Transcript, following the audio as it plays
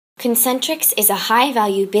Concentrix is a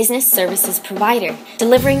high-value business services provider,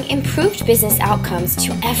 delivering improved business outcomes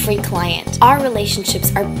to every client. Our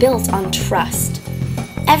relationships are built on trust.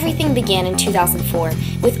 Everything began in 2004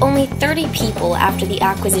 with only 30 people after the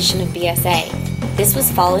acquisition of BSA. This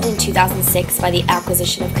was followed in 2006 by the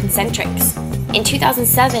acquisition of Concentrix. In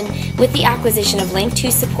 2007, with the acquisition of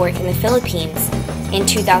Link2 Support in the Philippines. In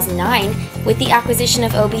 2009, with the acquisition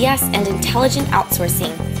of OBS and Intelligent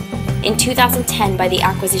Outsourcing. In 2010, by the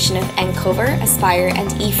acquisition of Encover, Aspire, and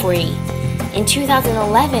E4E. In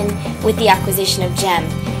 2011, with the acquisition of GEM.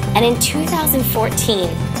 And in 2014,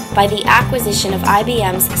 by the acquisition of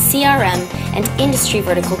IBM's CRM and industry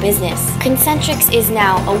vertical business. Concentrix is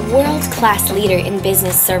now a world-class leader in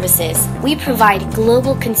business services. We provide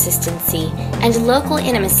global consistency and local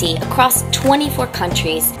intimacy across 24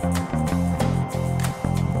 countries.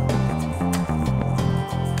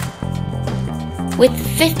 With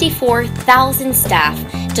 54,000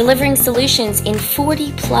 staff delivering solutions in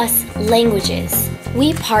 40+ languages.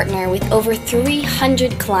 We partner with over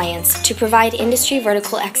 300 clients to provide industry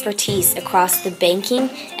vertical expertise across the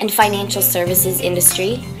banking and financial services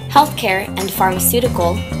industry, healthcare and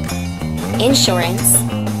pharmaceutical, insurance,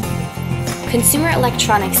 consumer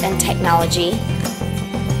electronics and technology,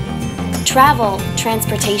 travel,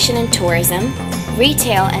 transportation and tourism,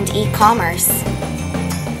 retail and e-commerce,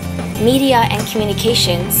 media and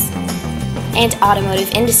communications, and automotive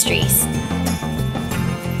industries.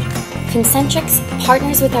 Concentrix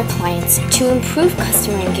partners with our clients to improve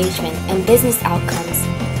customer engagement and business outcomes.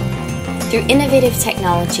 Through innovative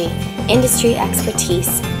technology, industry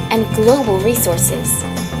expertise, and global resources,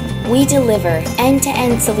 we deliver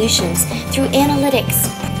end-to-end solutions through analytics,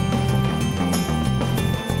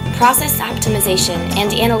 process optimization,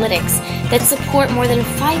 and analytics that support more than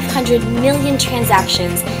 500 million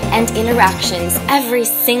transactions and interactions every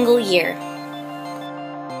single year.